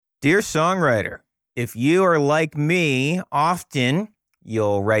Dear songwriter, if you are like me, often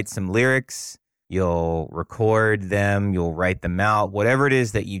you'll write some lyrics, you'll record them, you'll write them out, whatever it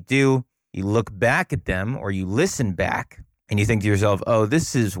is that you do, you look back at them or you listen back and you think to yourself, oh,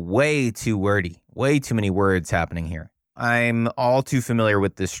 this is way too wordy, way too many words happening here. I'm all too familiar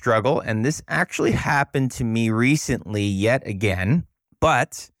with this struggle, and this actually happened to me recently yet again,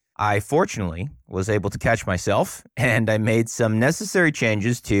 but I fortunately was able to catch myself, and I made some necessary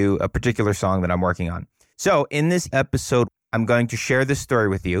changes to a particular song that I'm working on. So in this episode, I'm going to share this story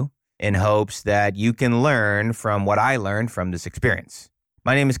with you in hopes that you can learn from what I learned from this experience.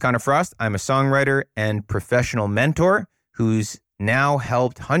 My name is Connor Frost. I'm a songwriter and professional mentor who's now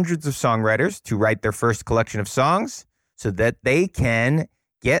helped hundreds of songwriters to write their first collection of songs so that they can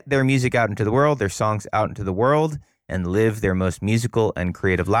get their music out into the world, their songs out into the world, and live their most musical and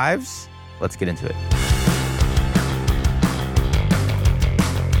creative lives. Let's get into it.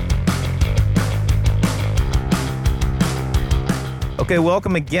 Okay,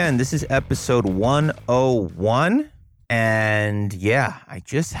 welcome again. This is episode 101. And yeah, I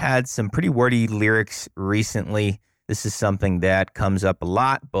just had some pretty wordy lyrics recently. This is something that comes up a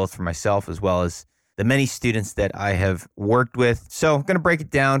lot, both for myself as well as the many students that I have worked with. So I'm going to break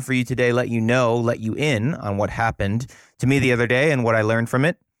it down for you today, let you in on what happened to me the other day and what I learned from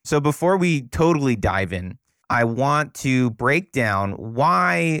it. So before we totally dive in, I want to break down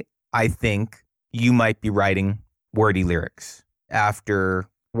why I think you might be writing wordy lyrics. After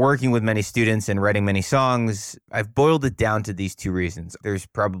working with many students and writing many songs, I've boiled it down to these two reasons. There's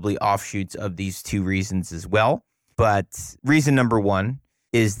probably offshoots of these two reasons as well. But reason number one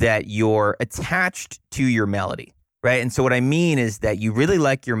is that you're attached to your melody, right? And so what I mean is that you really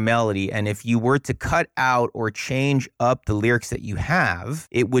like your melody, and if you were to cut out or change up the lyrics that you have,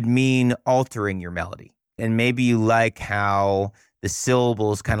 it would mean altering your melody. And maybe you like how the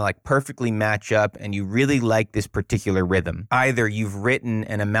syllables kind of like perfectly match up and you really like this particular rhythm. Either you've written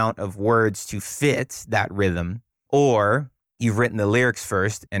an amount of words to fit that rhythm, or you've written the lyrics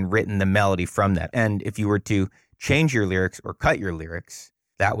first and written the melody from that. And if you were to change your lyrics or cut your lyrics,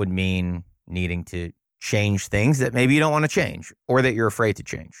 that would mean needing to change things that maybe you don't want to change or that you're afraid to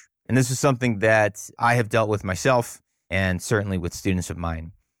change. And this is something that I have dealt with myself and certainly with students of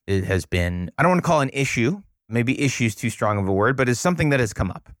mine. It has been, I don't want to call it an issue, maybe issue is too strong of a word, but it's something that has come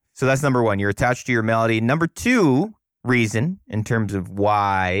up. So that's number one, you're attached to your melody. Number two reason in terms of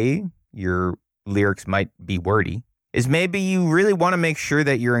why your lyrics might be wordy is maybe you really want to make sure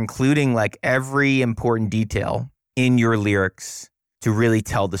that you're including like every important detail in your lyrics to really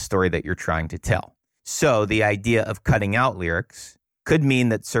tell the story that you're trying to tell. So the idea of cutting out lyrics could mean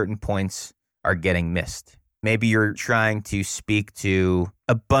that certain points are getting missed. Maybe you're trying to speak to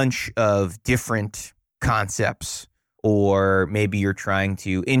a bunch of different concepts, or maybe you're trying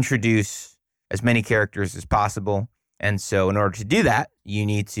to introduce as many characters as possible. And so in order to do that, you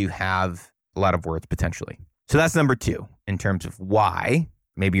need to have a lot of words potentially. So that's number two in terms of why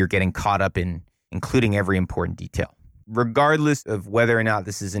maybe you're getting caught up in including every important detail. Regardless of whether or not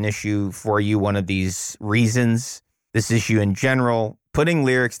this is an issue for you, one of these reasons, this issue in general, putting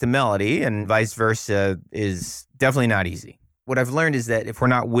lyrics to melody and vice versa is definitely not easy. What I've learned is that if we're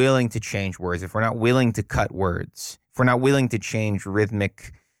not willing to change words, if we're not willing to cut words, if we're not willing to change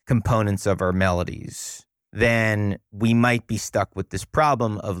rhythmic components of our melodies, then we might be stuck with this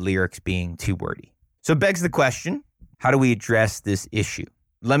problem of lyrics being too wordy. So it begs the question, how do we address this issue?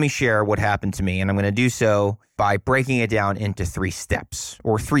 Let me share what happened to me, and I'm going to do so by breaking it down into 3 steps,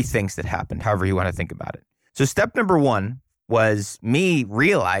 or 3 things that happened, however you want to think about it. So step number 1 was me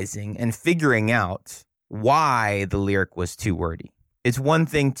realizing and figuring out why the lyric was too wordy. It's one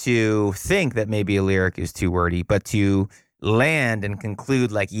thing to think that maybe a lyric is too wordy, but to land and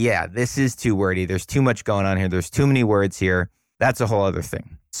conclude like, yeah, this is too wordy. There's too much going on here. There's too many words here. That's a whole other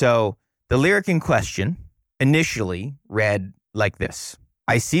thing. So the lyric in question initially read like this.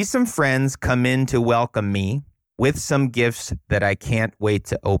 I see some friends come in to welcome me with some gifts that I can't wait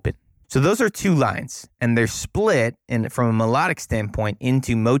to open. So those are 2 lines, and they're split from a melodic standpoint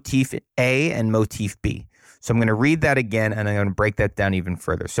into motif A and motif B. So I'm going to read that again, and I'm going to break that down even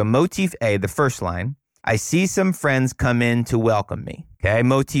further. So motif A, the first line, I see some friends come in to welcome me. Okay,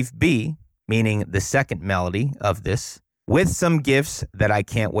 motif B, meaning the second melody of this, with some gifts that I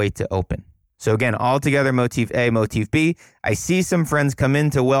can't wait to open. So again, all together, motif A, motif B. I see some friends come in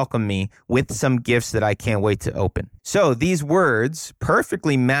to welcome me with some gifts that I can't wait to open. So these words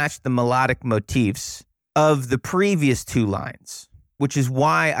perfectly match the melodic motifs of the previous 2 lines, which is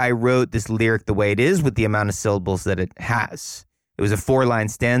why I wrote this lyric the way it is with the amount of syllables that it has. It was a 4-line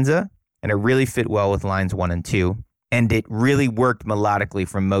stanza, and it really fit well with lines 1 and 2. and it really worked melodically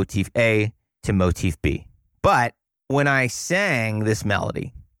from motif A to motif B. But when I sang this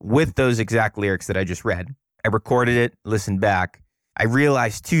melody with those exact lyrics that I just read, I recorded it, listened back, I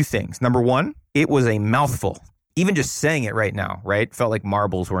realized two things. Number one, it was a mouthful. Even just saying it right now, right? Felt like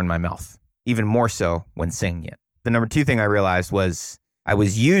marbles were in my mouth. Even more so when singing it. The number two thing I realized was I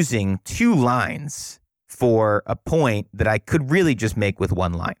was using two lines for a point that I could really just make with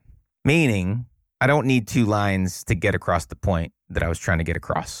one line. Meaning, I don't need two lines to get across the point that I was trying to get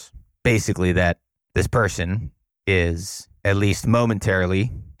across. Basically, that this person is, at least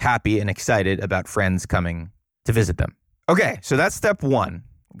momentarily, happy and excited about friends coming to visit them. Okay, so that's step one,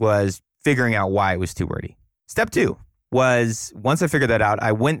 was figuring out why it was too wordy. Step two was, once I figured that out,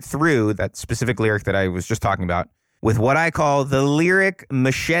 I went through that specific lyric that I was just talking about with what I call the lyric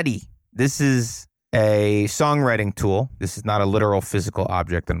machete. This is a songwriting tool. This is not a literal physical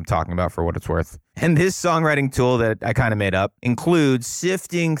object that I'm talking about, for what it's worth. And this songwriting tool that I kind of made up includes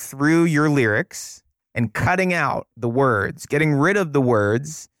sifting through your lyrics and cutting out the words, getting rid of the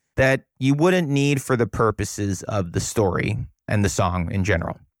words that you wouldn't need for the purposes of the story and the song in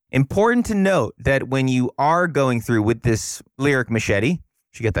general. Important to note that when you are going through with this lyric machete, you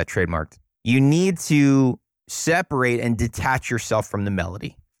should get that trademarked, you need to separate and detach yourself from the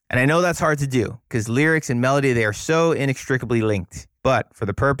melody. And I know that's hard to do because lyrics and melody, they are so inextricably linked. But for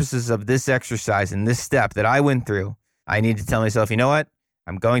the purposes of this exercise and this step that I went through, I need to tell myself, you know what?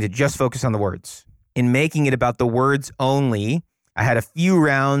 I'm going to just focus on the words. In making it about the words only, I had a few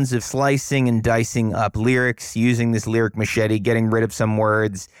rounds of slicing and dicing up lyrics, using this lyric machete, getting rid of some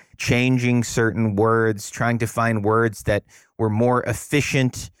words, changing certain words, trying to find words that were more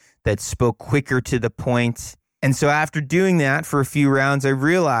efficient, that spoke quicker to the point. And so after doing that for a few rounds, I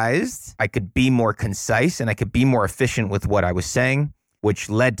realized I could be more concise and I could be more efficient with what I was saying, which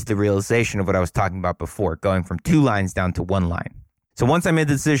led to the realization of what I was talking about before, going from two lines down to one line. So once I made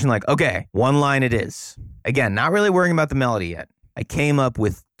the decision, like, okay, one line it is. Again, not really worrying about the melody yet. I came up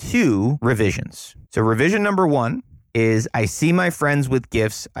with two revisions. So revision number one is, I see my friends with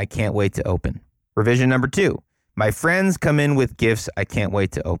gifts I can't wait to open. Revision number two, my friends come in with gifts I can't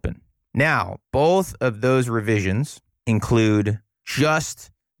wait to open. Now, both of those revisions include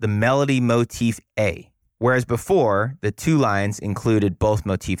just the melody motif A, whereas before, the two lines included both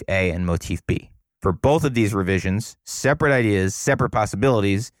motif A and motif B. For both of these revisions, separate ideas, separate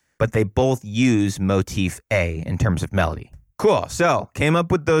possibilities, but they both use motif A in terms of melody. Cool. So came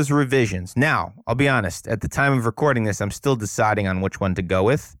up with those revisions. Now, I'll be honest, at the time of recording this, I'm still deciding on which one to go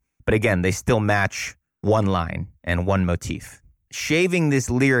with. But again, they still match one line and one motif. Shaving this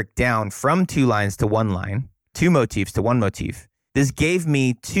lyric down from two lines to one line, two motifs to one motif, this gave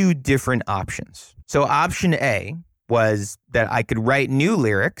me two different options. So option A was that I could write new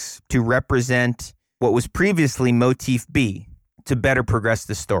lyrics to represent what was previously motif B to better progress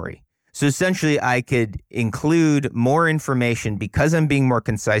the story. So essentially, I could include more information because I'm being more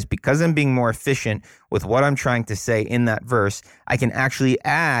concise, because I'm being more efficient with what I'm trying to say in that verse. I can actually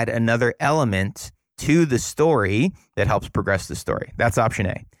add another element to the story that helps progress the story. That's option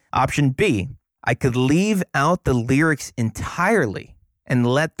A. Option B, I could leave out the lyrics entirely and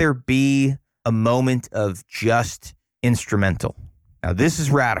let there be a moment of just instrumental. Now, this is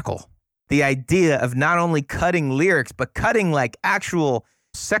radical. The idea of not only cutting lyrics, but cutting like actual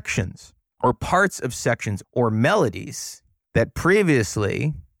sections or parts of sections or melodies that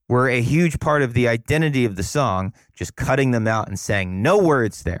previously were a huge part of the identity of the song, just cutting them out and saying no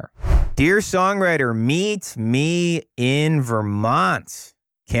words there. Dear songwriter, meet me in Vermont.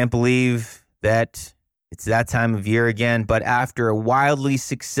 Can't believe that it's that time of year again, but after a wildly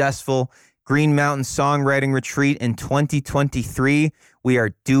successful Green Mountain Songwriting Retreat in 2023, we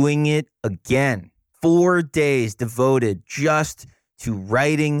are doing it again. 4 days devoted just to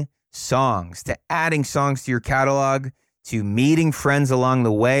writing songs, to adding songs to your catalog, to meeting friends along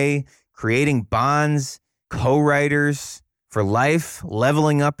the way, creating bonds, co-writers for life,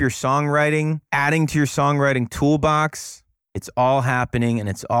 leveling up your songwriting, adding to your songwriting toolbox. It's all happening, and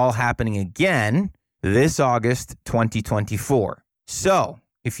it's all happening again this August 2024. So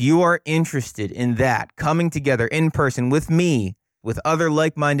if you are interested in that, coming together in person with me, with other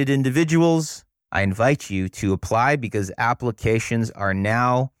like-minded individuals, I invite you to apply because applications are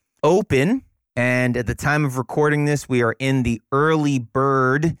now open. And at the time of recording this, we are in the early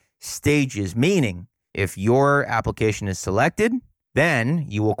bird stages, meaning if your application is selected, then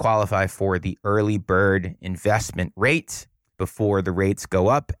you will qualify for the early bird investment rate before the rates go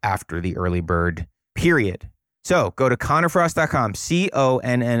up after the early bird period. So go to connorfrost.com,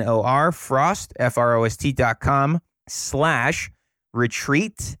 CONNOR, Frost,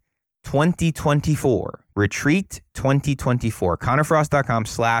 FROST.com/retreat 2024. Retreat 2024.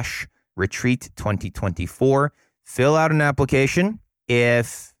 ConnorFrost.com/retreat 2024. Fill out an application.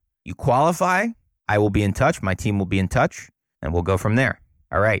 If you qualify, I will be in touch. My team will be in touch, and we'll go from there.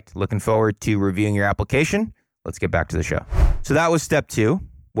 All right. Looking forward to reviewing your application. Let's get back to the show. So that was step 2,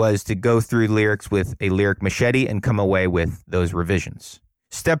 was to go through lyrics with a lyric machete and come away with those revisions.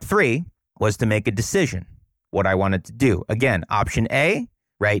 Step 3 was to make a decision, what I wanted to do. Again, option A,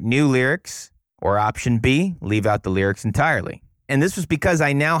 write new lyrics, or option B, leave out the lyrics entirely. And this was because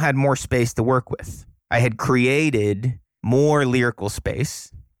I now had more space to work with. I had created more lyrical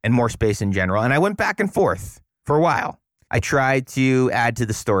space and more space in general, and I went back and forth for a while. I tried to add to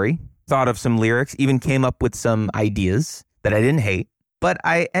the story, thought of some lyrics, even came up with some ideas that I didn't hate, but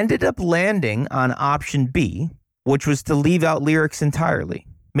I ended up landing on option B, which was to leave out lyrics entirely,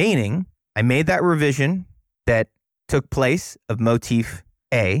 meaning I made that revision that took place of motif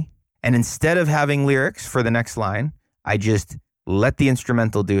A, and instead of having lyrics for the next line, I just let the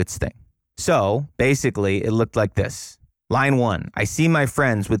instrumental do its thing. So basically, it looked like this. Line 1, I see my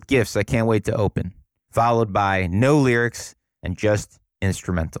friends with gifts I can't wait to open, followed by no lyrics and just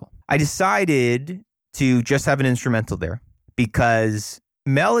instrumental. I decided to just have an instrumental there because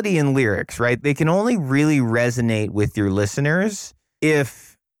melody and lyrics, right, they can only really resonate with your listeners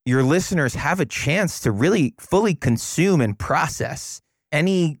if your listeners have a chance to really fully consume and process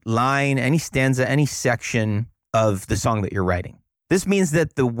any line, any stanza, any section of the song that you're writing. This means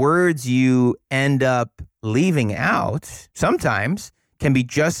that the words you end up leaving out sometimes can be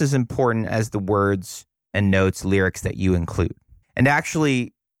just as important as the words and notes, lyrics that you include. And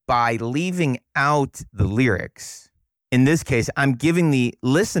actually, by leaving out the lyrics, in this case, I'm giving the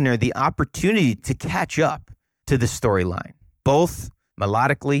listener the opportunity to catch up to the storyline, both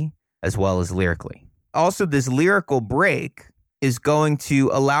melodically as well as lyrically. Also, this lyrical break is going to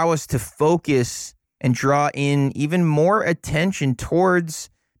allow us to focus and draw in even more attention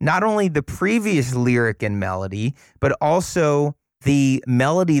towards not only the previous lyric and melody, but also the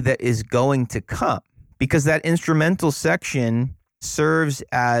melody that is going to come. Because that instrumental section serves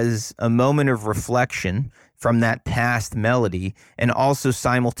as a moment of reflection from that past melody and also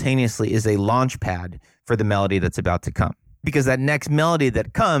simultaneously is a launch pad for the melody that's about to come. Because that next melody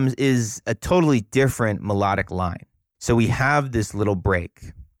that comes is a totally different melodic line. So we have this little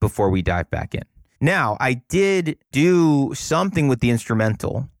break before we dive back in. Now, I did do something with the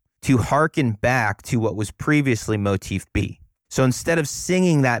instrumental to hearken back to what was previously motif B. So instead of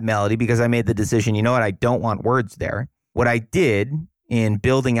singing that melody, because I made the decision, you know what, I don't want words there, what I did in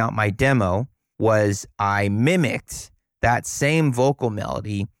building out my demo was I mimicked that same vocal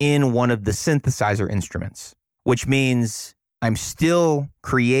melody in one of the synthesizer instruments, which means I'm still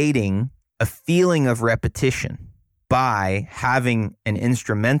creating a feeling of repetition by having an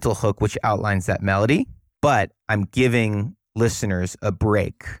instrumental hook which outlines that melody, but I'm giving listeners a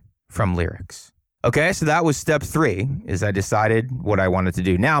break from lyrics. Okay, so that was step 3, is I decided what I wanted to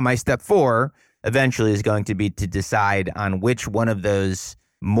do. Now, my step 4 eventually is going to be to decide on which one of those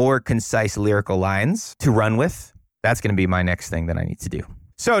more concise lyrical lines to run with. That's going to be my next thing that I need to do.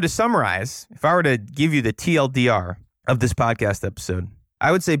 So to summarize, if I were to give you the TLDR of this podcast episode,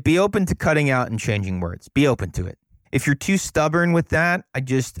 I would say be open to cutting out and changing words. Be open to it. If you're too stubborn with that,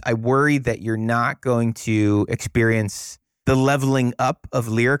 I worry that you're not going to experience the leveling up of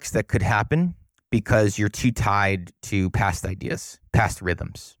lyrics that could happen because you're too tied to past ideas, past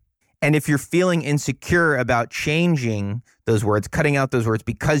rhythms. And if you're feeling insecure about changing those words, cutting out those words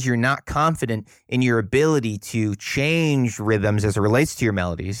because you're not confident in your ability to change rhythms as it relates to your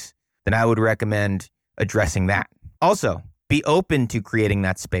melodies, then I would recommend addressing that. Also, be open to creating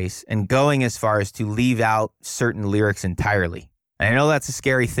that space and going as far as to leave out certain lyrics entirely. And I know that's a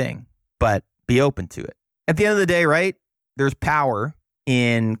scary thing, but be open to it. At the end of the day, right, there's power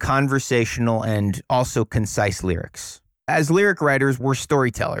in conversational and also concise lyrics. As lyric writers, we're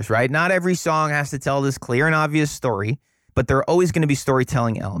storytellers, right? Not every song has to tell this clear and obvious story, but there are always going to be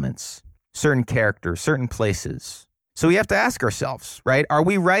storytelling elements, certain characters, certain places. So we have to ask ourselves, right? Are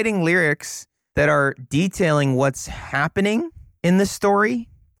we writing lyrics that are detailing what's happening in the story?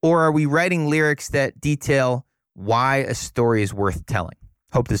 Or are we writing lyrics that detail why a story is worth telling?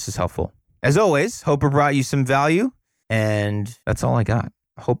 Hope this is helpful. As always, hope it brought you some value. And that's all I got.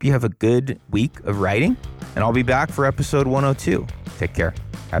 Hope you have a good week of writing. And I'll be back for episode 102. Take care.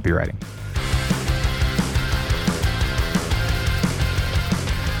 Happy writing.